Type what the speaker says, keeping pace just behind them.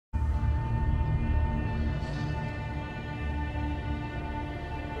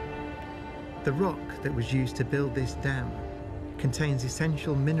The rock that was used to build this dam contains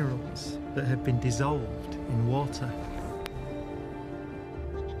essential minerals that have been dissolved in water.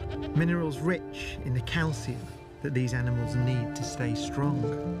 Minerals rich in the calcium that these animals need to stay strong.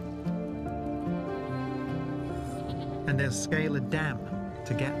 And they'll scale a dam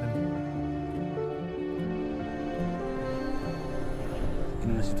to get them. In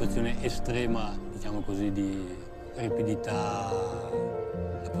una situazione estrema, diciamo così, di ripidità,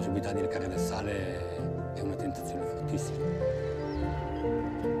 la possibilità di recare del sale è una tentazione fortissima.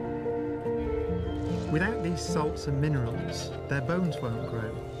 Without these salts and minerals, their bones won't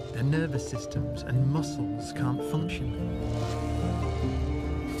grow, their nervous systems and muscles can't function.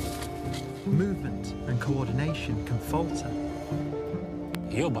 Movement and coordination can falter.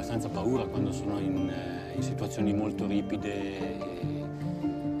 Io ho abbastanza paura quando sono in situazioni molto ripide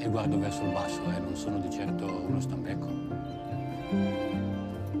e guardo verso il basso, non sono di certo uno stambecco.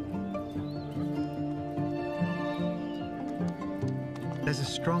 There's a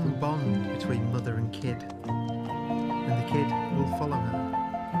strong bond between mother and kid, and the kid will follow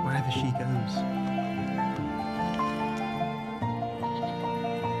her wherever she goes.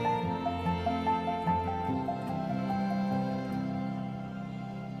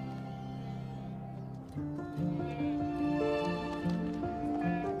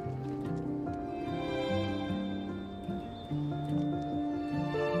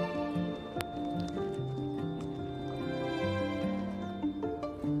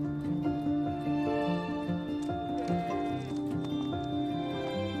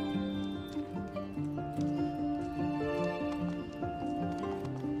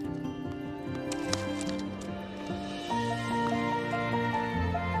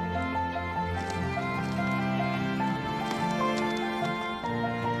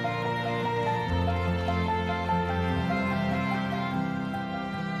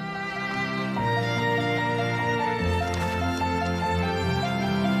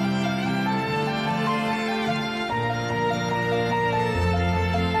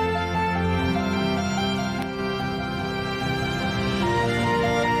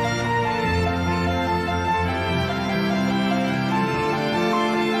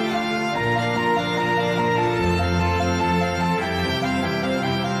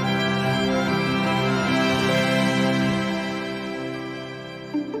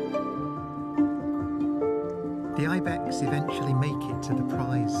 The Ibex eventually make it to the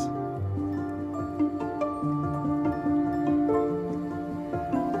prize.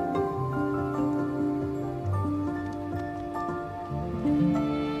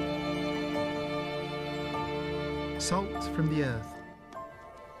 Salt from the earth,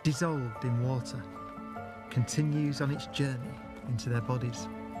 dissolved in water, continues on its journey into their bodies.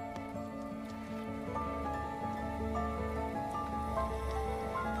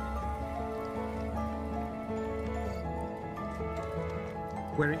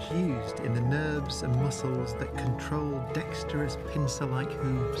 Where it's used in the nerves and muscles that control dexterous pincer-like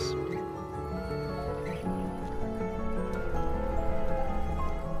hooves.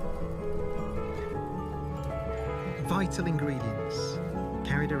 Vital ingredients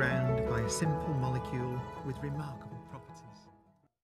carried around by a simple molecule with remarkable